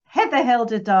the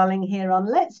Hilda Darling here on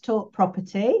Let's Talk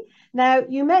Property. Now,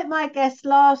 you met my guest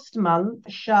last month,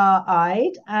 Shah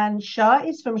Eid, and Shah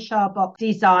is from Shahbox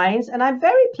Designs, and I'm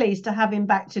very pleased to have him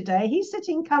back today. He's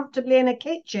sitting comfortably in a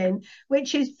kitchen,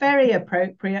 which is very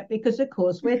appropriate because, of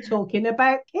course, we're talking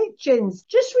about kitchens.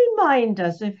 Just remind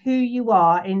us of who you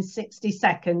are in 60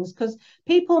 seconds, because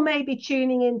people may be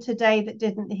tuning in today that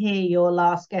didn't hear your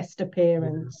last guest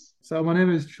appearance. So my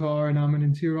name is Char and I'm an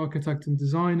interior architect and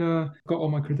designer. I've got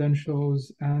all my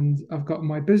credentials and I've got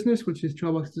my business, which is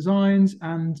Shahbox Designs.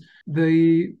 And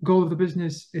the goal of the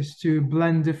business is to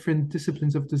blend different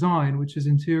disciplines of design, which is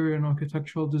interior and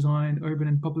architectural design, urban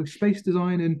and public space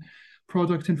design, and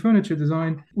product and furniture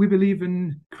design. We believe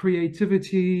in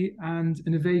creativity and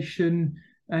innovation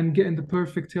and getting the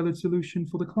perfect tailored solution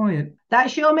for the client.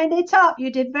 That's your minute up. You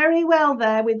did very well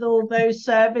there with all those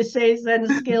services and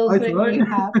skills that you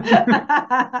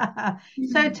have.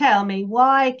 So tell me,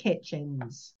 why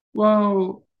kitchens?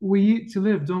 Well, we eat to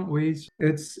live, don't we?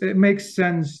 It makes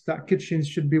sense that kitchens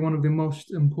should be one of the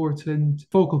most important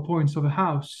focal points of a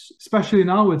house, especially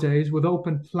nowadays with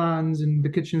open plans and the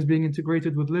kitchens being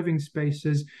integrated with living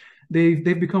spaces. They've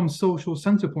become social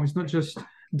center points, not just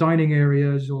dining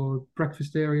areas or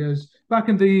breakfast areas. Back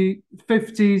in the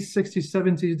 50s, 60s,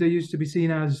 70s, they used to be seen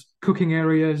as cooking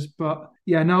areas, but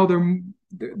yeah, now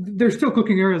they're still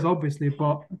cooking areas, obviously,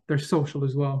 but they're social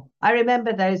as well. I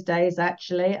remember those days,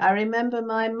 actually. I remember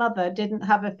my mother didn't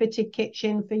have a fitted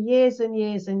kitchen for years and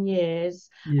years and years.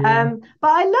 Yeah.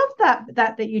 But I love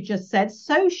that you just said,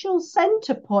 social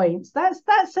center points.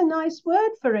 That's a nice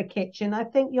word for a kitchen. I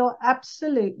think you're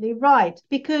absolutely right,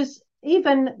 because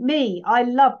even me, I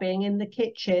love being in the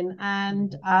kitchen.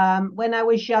 And when I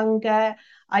was younger,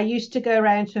 I used to go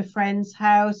around to a friend's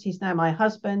house. He's now my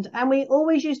husband. And we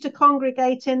always used to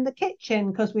congregate in the kitchen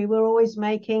because we were always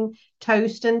making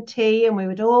toast and tea, and we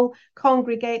would all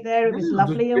congregate there. It was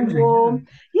lovely and warm.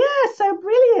 Yeah, so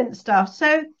brilliant stuff.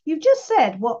 So you've just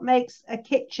said what makes a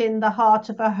kitchen the heart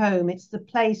of a home. It's the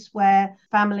place where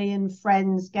family and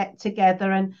friends get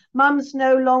together, and mum's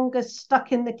no longer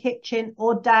stuck in the kitchen,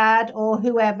 or dad or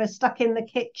whoever stuck in the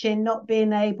kitchen, not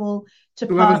being able to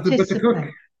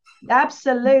participate.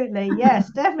 Absolutely.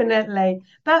 Yes, definitely.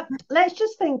 But let's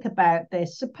just think about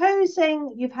this.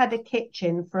 Supposing you've had a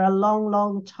kitchen for a long,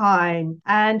 long time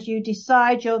and you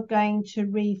decide you're going to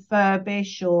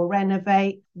refurbish or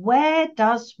renovate. Where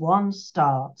does one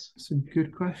start? That's a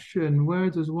good question. Where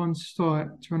does one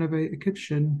start to renovate a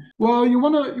kitchen? Well, you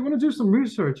wanna do some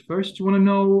research first. You want to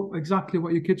know exactly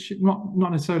what your kitchen,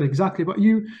 not necessarily exactly, but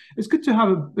it's good to have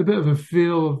a bit of a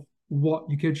feel of what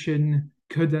your kitchen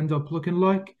could end up looking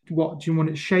like. What do you want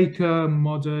it shaker,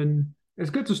 modern? It's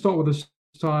good to start with a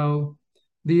style.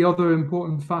 The other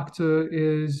important factor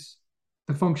is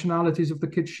the functionalities of the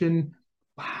kitchen.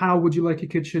 How would you like your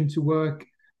kitchen to work?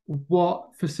 What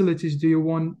facilities do you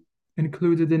want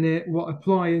included in it? What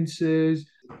appliances?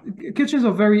 Kitchens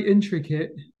are very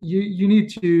intricate. You need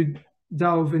to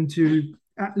delve into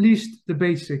at least the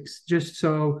basics just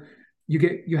so you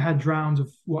get your head round of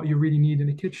what you really need in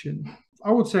a kitchen.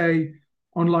 I would say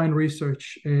online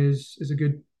research is a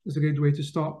good way to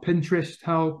start. Pinterest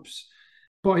helps,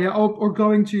 but yeah, or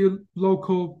going to your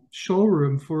local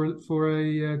showroom for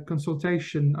a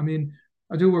consultation. I mean,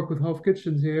 I do work with Health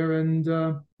Kitchens here, and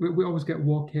we always get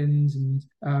walk-ins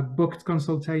and booked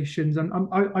consultations, and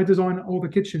I design all the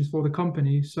kitchens for the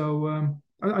company. So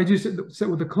I do sit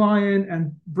with the client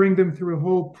and bring them through a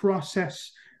whole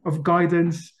process of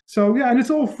guidance. So yeah, and it's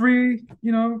all free.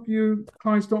 You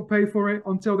clients don't pay for it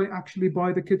until they actually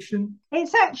buy the kitchen.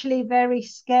 It's actually very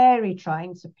scary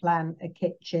trying to plan a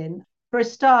kitchen. For a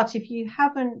start, if you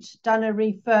haven't done a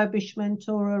refurbishment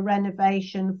or a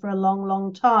renovation for a long,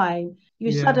 long time,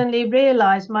 you Yeah. suddenly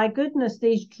realize, my goodness,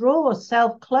 these drawers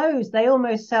self-close, they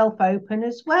almost self-open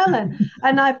as well.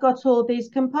 And I've got all these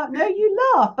compartments. No, you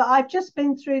laugh, but I've just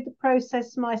been through the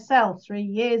process myself 3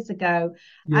 years ago.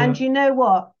 And Yeah. you know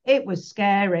what? It was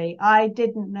scary. I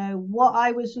didn't know what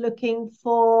I was looking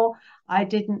for. I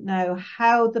didn't know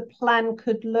how the plan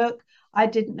could look. I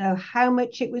didn't know how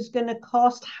much it was going to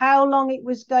cost, how long it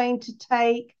was going to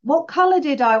take. What color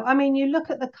did I mean, you look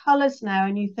at the colors now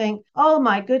and you think, oh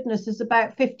my goodness, there's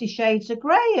about 50 shades of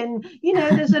gray, and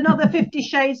there's another 50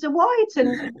 shades of white,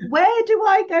 and where do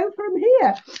I go from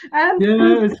here?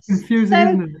 Yeah, it's confusing, So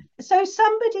isn't it? so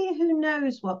somebody who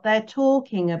knows what they're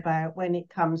talking about when it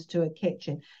comes to a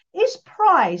kitchen, is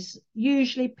price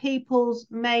usually people's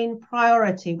main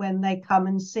priority when they come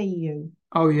and see you?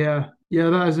 Oh yeah. Yeah,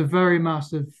 that is a very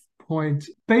massive point.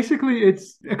 Basically,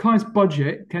 it's a client's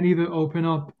budget can either open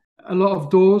up a lot of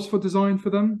doors for design for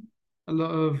them, a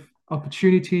lot of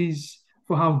opportunities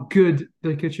for how good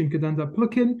their kitchen could end up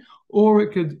looking, or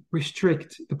it could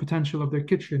restrict the potential of their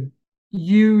kitchen.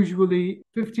 Usually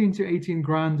 15 to 18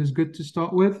 grand is good to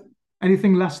start with.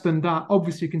 Anything less than that,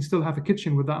 obviously you can still have a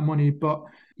kitchen with that money, but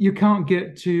you can't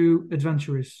get too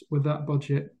adventurous with that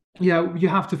budget. Yeah, you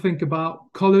have to think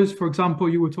about colors. For example,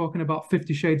 you were talking about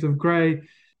 50 Shades of Grey.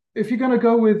 If you're going to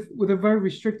go with a very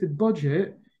restricted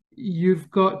budget, you've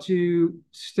got to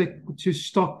stick to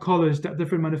stock colors that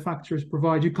different manufacturers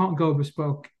provide. You can't go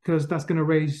bespoke because that's going to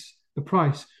raise the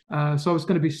price. So it's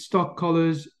going to be stock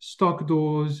colors, stock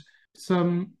doors,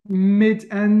 some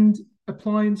mid-end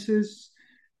appliances,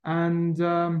 and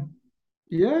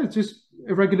yeah, just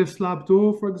a regular slab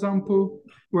door, for example.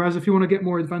 Whereas if you want to get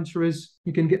more adventurous,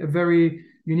 you can get a very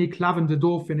unique lavender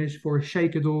door finish for a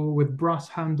shaker door with brass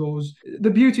handles.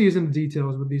 The beauty is in the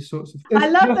details with these sorts of things. I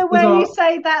love the way you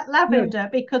say that, Yeah. lavender,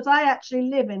 because I actually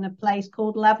live in a place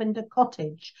called Lavender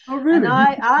Cottage. Oh, And really?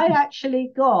 I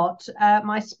actually got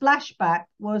my splashback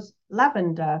was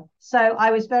lavender. So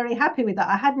I was very happy with that.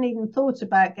 I hadn't even thought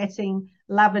about getting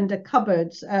lavender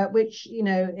cupboards, which, you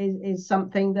know, is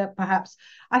something that perhaps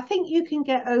I think you can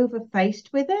get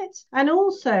overfaced with it. And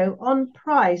also on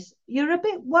price, you're a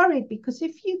bit worried because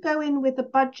if you go in with a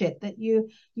budget that you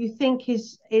think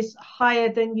is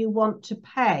higher than you want to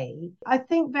pay, I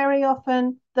think very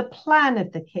often the plan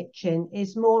of the kitchen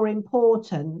is more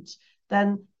important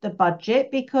than the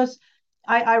budget, because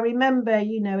I remember,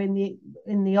 you know,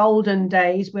 in the olden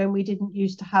days when we didn't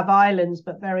used to have islands,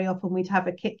 but very often we'd have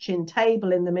a kitchen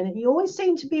table in the minute. You always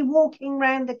seem to be walking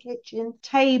around the kitchen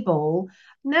table.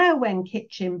 Now, when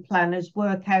kitchen planners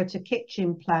work out a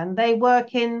kitchen plan, they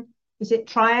work in, is it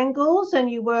triangles, and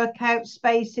you work out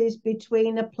spaces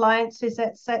between appliances,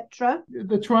 etc.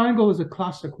 The triangle is a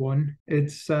classic one.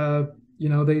 It's you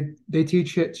know, they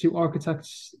teach it to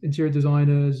architects, interior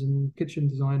designers, and kitchen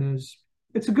designers.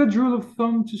 It's a good rule of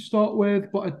thumb to start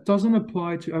with, but it doesn't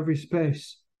apply to every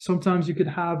space. Sometimes you could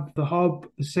have the hob,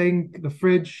 the sink, the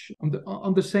fridge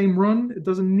on the same run. It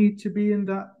doesn't need to be in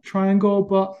that triangle,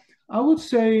 but I would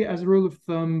say, as a rule of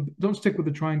thumb, don't stick with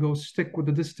the triangles, stick with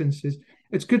the distances.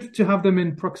 It's good to have them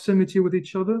in proximity with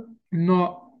each other,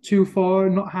 not too far,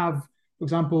 not have, for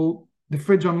example, the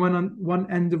fridge on one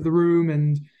end of the room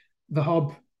and the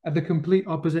hob at the complete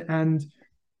opposite end.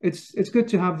 It's good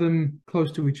to have them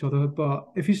close to each other, but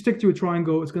if you stick to a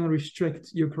triangle, it's going to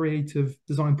restrict your creative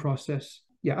design process.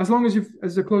 Yeah, as long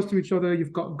as they're close to each other,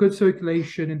 you've got good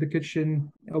circulation in the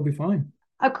kitchen, it'll be fine.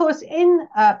 Of course, in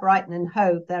Brighton and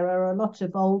Hove, there are a lot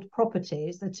of old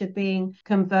properties that are being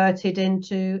converted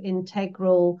into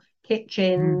integral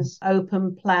kitchens,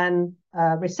 open plan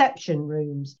reception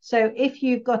rooms. So if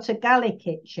you've got a galley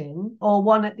kitchen or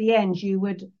one at the end, you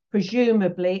would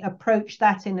presumably approach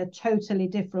that in a totally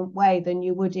different way than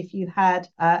you would if you had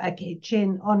a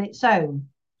kitchen on its own.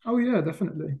 Oh yeah,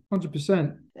 definitely,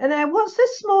 100%. And what's the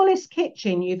smallest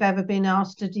kitchen you've ever been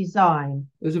asked to design?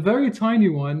 There's a very tiny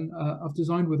one I've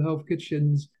designed with Hove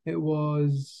Kitchens. I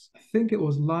think it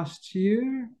was last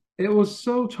year. It was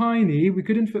so tiny, we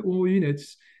couldn't fit all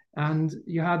units, and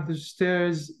you had the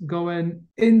stairs going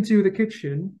into the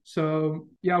kitchen. So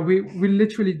yeah, we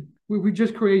literally we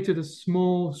just created a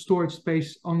small storage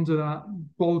space under that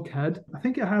bulkhead. I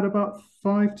think it had about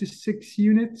 5 to 6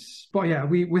 units. But yeah,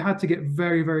 we had to get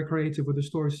very, very creative with the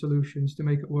storage solutions to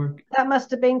make it work. That must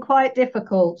have been quite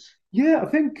difficult. Yeah, I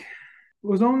think it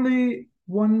was only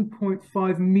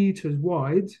 1.5 meters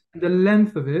wide. The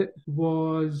length of it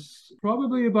was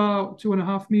probably about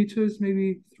 2.5 meters,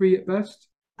 maybe three at best.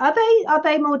 Are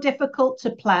they more difficult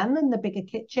to plan than the bigger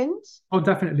kitchens? Oh,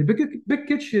 definitely. Big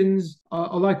kitchens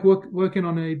are like working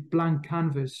on a blank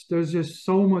canvas. There's just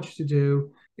so much to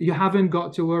do. You haven't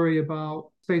got to worry about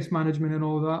space management and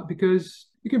all that because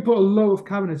you can put a load of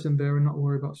cabinets in there and not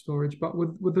worry about storage. But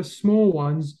with the small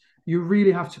ones, you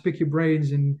really have to pick your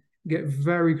brains and get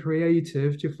very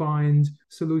creative to find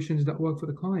solutions that work for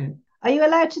the client. Are you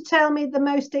allowed to tell me the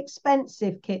most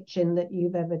expensive kitchen that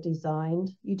you've ever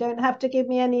designed? You don't have to give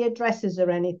me any addresses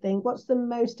or anything. What's the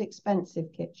most expensive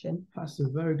kitchen? That's a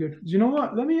very good. Do you know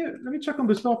what? Let me check on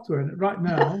the software right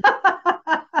now.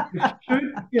 You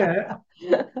should get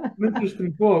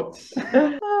interesting quotes.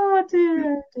 Oh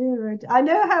dear, dear. I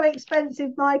know how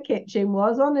expensive my kitchen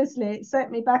was. Honestly, it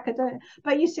set me back. I don't.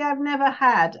 But you see, I've never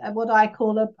had what I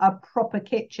call a proper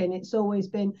kitchen. It's always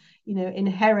been, you know,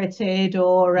 inherited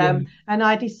or Yeah. And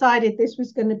I decided this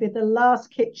was going to be the last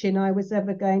kitchen I was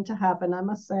ever going to have, and I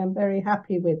must say I'm very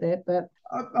happy with it. But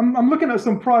I'm looking at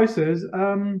some prices.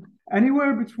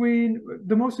 Anywhere between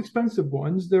the most expensive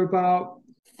ones, they're about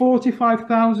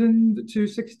 45,000 to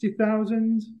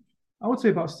 60,000. I would say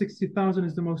about 60,000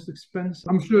 is the most expensive.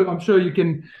 I'm sure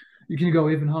you can go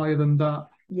even higher than that.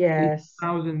 Yes.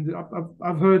 80,000.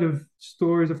 I've heard of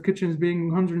stories of kitchens being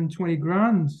 120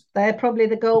 grand. They're probably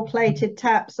the gold-plated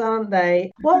taps, aren't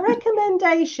they? What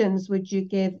recommendations would you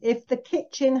give if the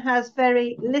kitchen has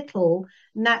very little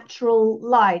natural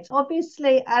light?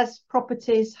 Obviously, as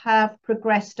properties have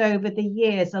progressed over the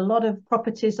years, a lot of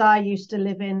properties I used to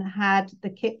live in had the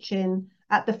kitchen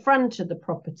at the front of the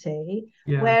property,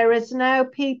 Yeah. whereas now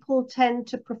people tend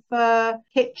to prefer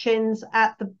kitchens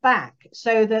at the back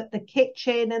so that the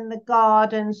kitchen and the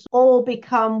gardens all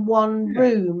become one Yeah.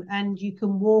 room and you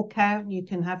can walk out and you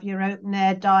can have your open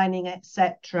air dining,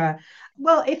 etc.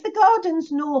 Well, if the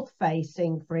garden's north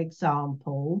facing, for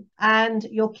example, and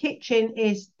your kitchen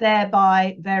is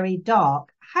thereby very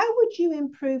dark, how would you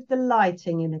improve the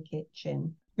lighting in a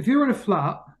kitchen? If you're in a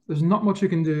flat, there's not much you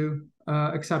can do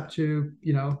except to,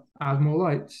 add more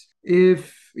lights.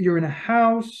 If you're in a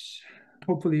house,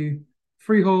 hopefully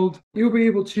freehold, you'll be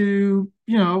able to,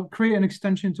 create an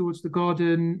extension towards the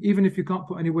garden, even if you can't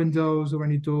put any windows or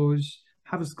any doors,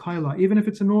 have a skylight. Even if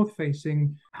it's a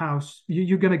north-facing house,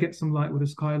 you're going to get some light with a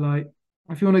skylight.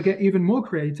 If you want to get even more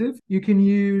creative, you can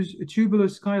use tubular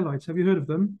skylights. Have you heard of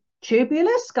them?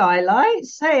 Tubular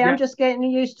skylights? Hey, I'm Yeah. just getting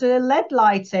used to LED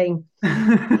lighting.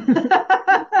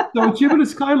 So a tubular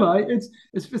skylight,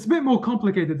 it's a bit more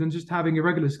complicated than just having a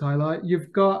regular skylight. You've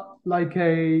got like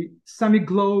a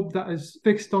semi-globe that is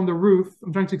fixed on the roof.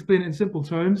 I'm trying to explain it in simple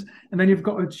terms. And then you've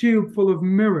got a tube full of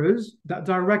mirrors that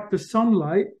direct the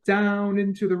sunlight down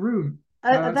into the room.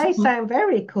 They sound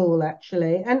very cool,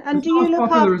 actually. And It's do not you as look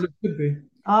popular up? as it could be.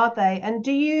 Are they? And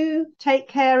do you take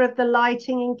care of the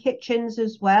lighting in kitchens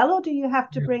as well, or do you have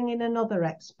to Yeah. bring in another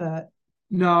expert?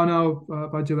 No, no,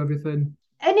 I do everything.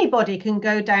 Anybody can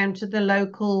go down to the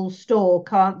local store,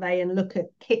 can't they, and look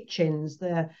at kitchens,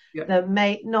 Yeah. the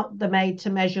made not the made to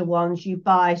measure ones. You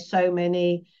buy so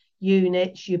many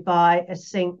units, you buy a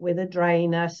sink with a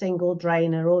drainer, single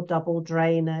drainer or double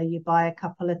drainer, you buy a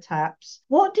couple of taps.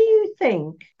 What do you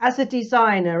think, as a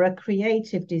designer, a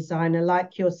creative designer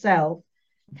like yourself,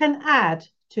 can add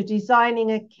to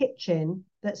designing a kitchen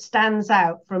that stands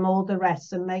out from all the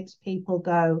rest and makes people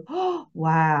go, oh,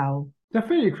 wow?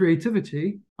 Definitely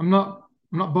creativity. I'm not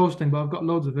boasting, but I've got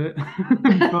loads of it.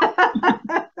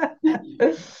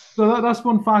 But so that's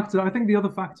one factor. I think the other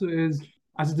factor is,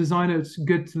 as a designer, it's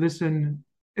good to listen.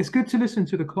 It's good to listen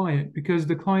to the client because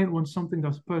the client wants something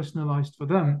that's personalized for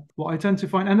them. What I tend to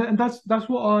find, and that's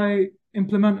what I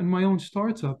implement in my own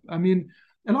startup. I mean,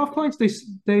 a lot of clients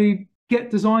they get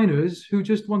designers who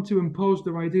just want to impose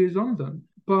their ideas on them.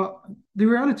 But the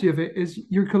reality of it is,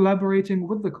 you're collaborating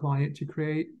with the client to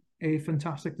create a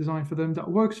fantastic design for them that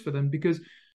works for them, because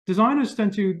designers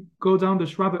tend to go down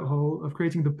this rabbit hole of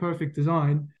creating the perfect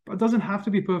design, but it doesn't have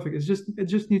to be perfect. It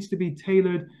just needs to be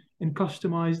tailored and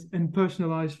customized and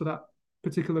personalized for that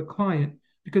particular client,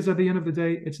 because at the end of the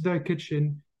day, it's their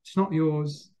kitchen. It's not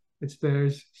yours, it's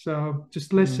theirs. So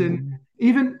just listen.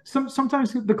 Even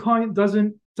sometimes the client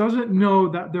doesn't know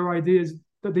that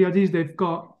the ideas they've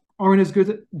got aren't as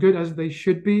good as they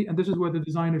should be, and this is where the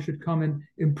designer should come and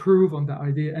improve on that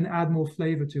idea and add more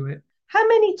flavor to it. How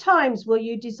many times will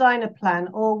you design a plan,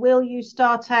 or will you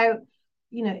start out,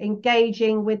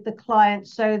 engaging with the client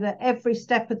so that every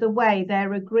step of the way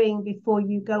they're agreeing before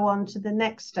you go on to the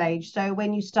next stage? So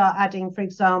when you start adding, for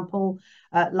example,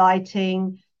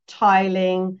 lighting,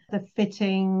 tiling, the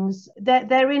fittings,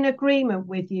 they're in agreement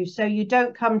with you. So you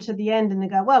don't come to the end and they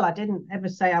go, well, I didn't ever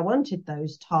say I wanted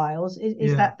those tiles.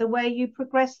 Is Yeah. that the way you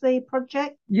progress the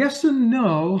project? Yes and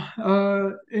no.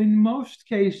 In most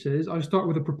cases, I start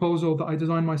with a proposal that I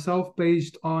design myself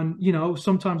based on,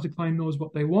 sometimes the client knows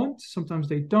what they want, sometimes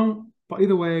they don't. But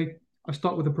either way, I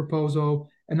start with a proposal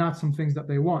and add some things that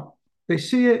they want. They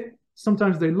see it,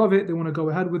 sometimes they love it, they want to go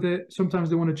ahead with it. Sometimes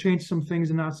they want to change some things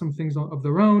and add some things of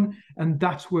their own. And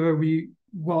that's where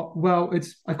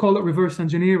I call it reverse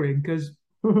engineering, because,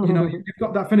 you've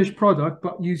got that finished product,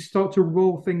 but you start to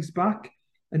roll things back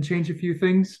and change a few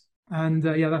things. And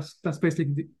yeah, that's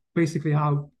basically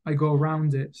how I go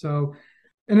around it. So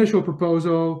initial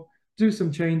proposal, do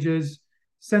some changes,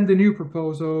 send a new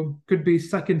proposal, could be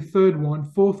second, third one,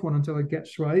 fourth one until it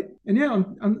gets right. And yeah,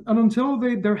 and until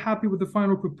they're happy with the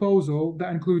final proposal,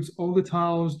 that includes all the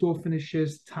tiles, door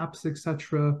finishes, taps,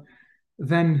 etc.,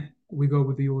 then we go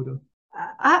with the order.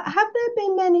 Have there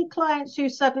been many clients who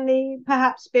suddenly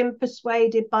perhaps been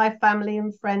persuaded by family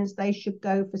and friends they should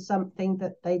go for something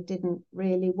that they didn't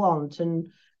really want and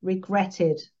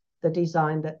regretted the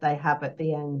design that they have at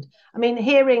the end? I mean,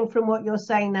 hearing from what you're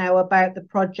saying now about the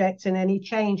project and any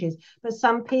changes, but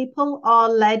some people are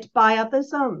led by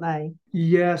others, aren't they?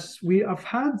 Yes, I've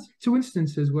had two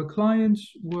instances where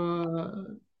clients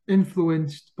were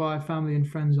influenced by family and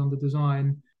friends on the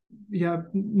design. Yeah,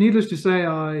 needless to say,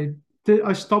 I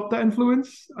stopped that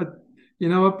influence.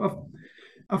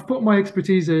 I've put my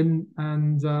expertise in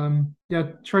and yeah,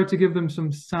 tried to give them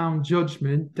some sound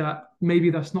judgment that maybe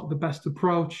that's not the best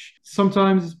approach.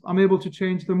 Sometimes I'm able to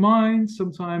change their mind.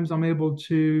 Sometimes I'm able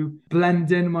to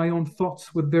blend in my own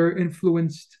thoughts with their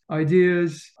influenced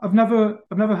ideas. I've never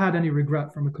had any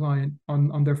regret from a client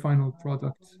on their final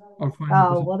product or final Oh,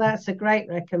 design. well, that's a great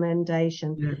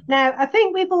recommendation. Yeah. Now, I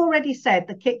think we've already said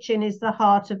the kitchen is the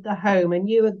heart of the home, and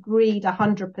you agreed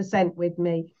 100% with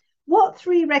me. What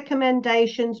three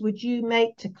recommendations would you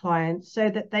make to clients so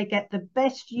that they get the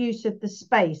best use of the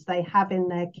space they have in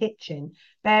their kitchen?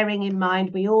 Bearing in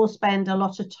mind, we all spend a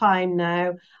lot of time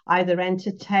now either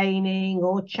entertaining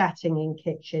or chatting in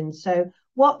kitchens. So,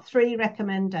 what three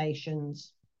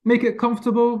recommendations? Make it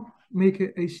comfortable, make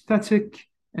it aesthetic,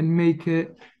 and make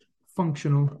it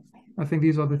functional. I think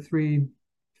these are the three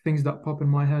things that pop in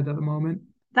my head at the moment.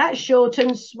 That's short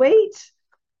and sweet.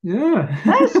 Yeah.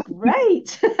 That's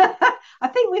great. I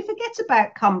think we forget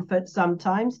about comfort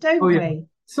sometimes, Oh don't yeah. we?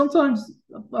 Sometimes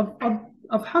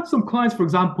I've had some clients, for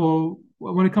example,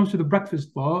 when it comes to the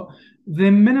breakfast bar, the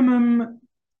minimum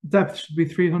depth should be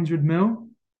 300 mil.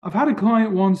 I've had a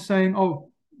client once saying, "Oh,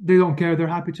 they don't care. They're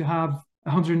happy to have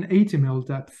 180 mil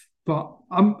depth." But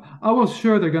I was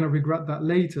sure they're going to regret that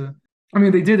later. I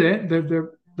mean, they did it.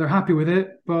 They're happy with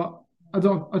it, but I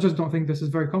just don't think this is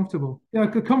very comfortable. Yeah,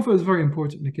 comfort is very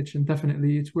important in the kitchen.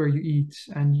 Definitely, it's where you eat,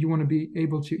 and you want to be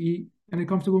able to eat in a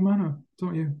comfortable manner,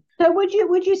 don't you? So would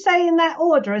you say in that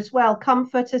order as well,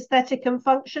 comfort, aesthetic, and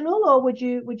functional, or would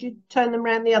you turn them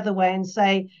around the other way and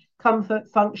say comfort,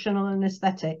 functional, and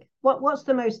aesthetic? What's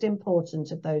the most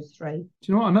important of those three?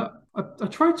 Do you know what? I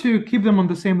try to keep them on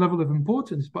the same level of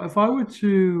importance, but if I were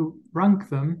to rank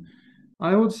them,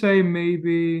 I would say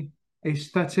maybe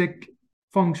aesthetic,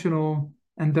 functional,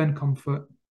 and then comfort.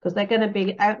 Because they're going to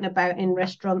be out and about in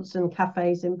restaurants and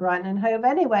cafes in Brighton and Hove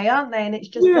anyway, aren't they? And it's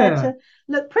just there Yeah, to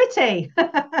look pretty.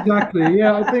 exactly.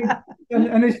 Yeah, I think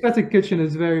an aesthetic kitchen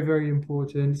is very, very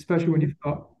important, especially when Mm. you've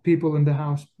got people in the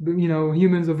house. You know,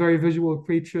 humans are very visual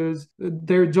creatures.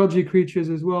 They're judgy creatures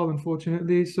as well,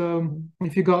 unfortunately. So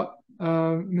if you got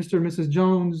Mr. and Mrs.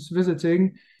 Jones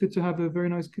visiting, good to have a very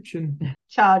nice kitchen.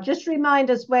 Char, just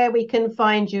remind us where we can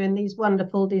find you in these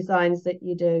wonderful designs that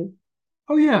you do.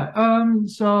 Oh yeah.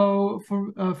 So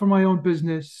for my own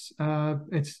business,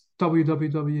 it's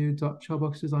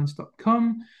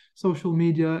www.charboxdesigns.com. Social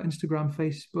media, Instagram,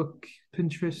 Facebook,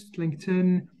 Pinterest,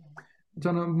 LinkedIn. I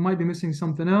don't know, might be missing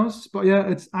something else, but yeah,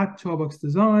 it's at Charbox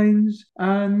Designs.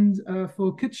 And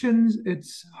for kitchens,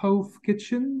 it's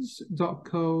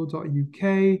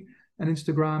hovekitchens.co.uk, and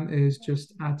Instagram is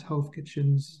just at Hove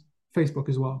Kitchens. Facebook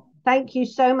as well. Thank you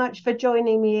so much for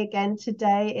joining me again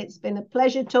today. It's been a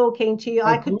pleasure talking to you.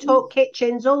 I could Likewise. talk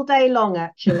kitchens all day long,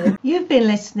 actually. You've been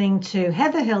listening to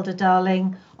Heather Hilda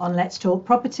Darling on Let's Talk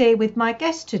Property with my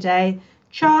guest today,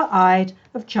 Char Ide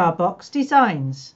of Charbox Designs.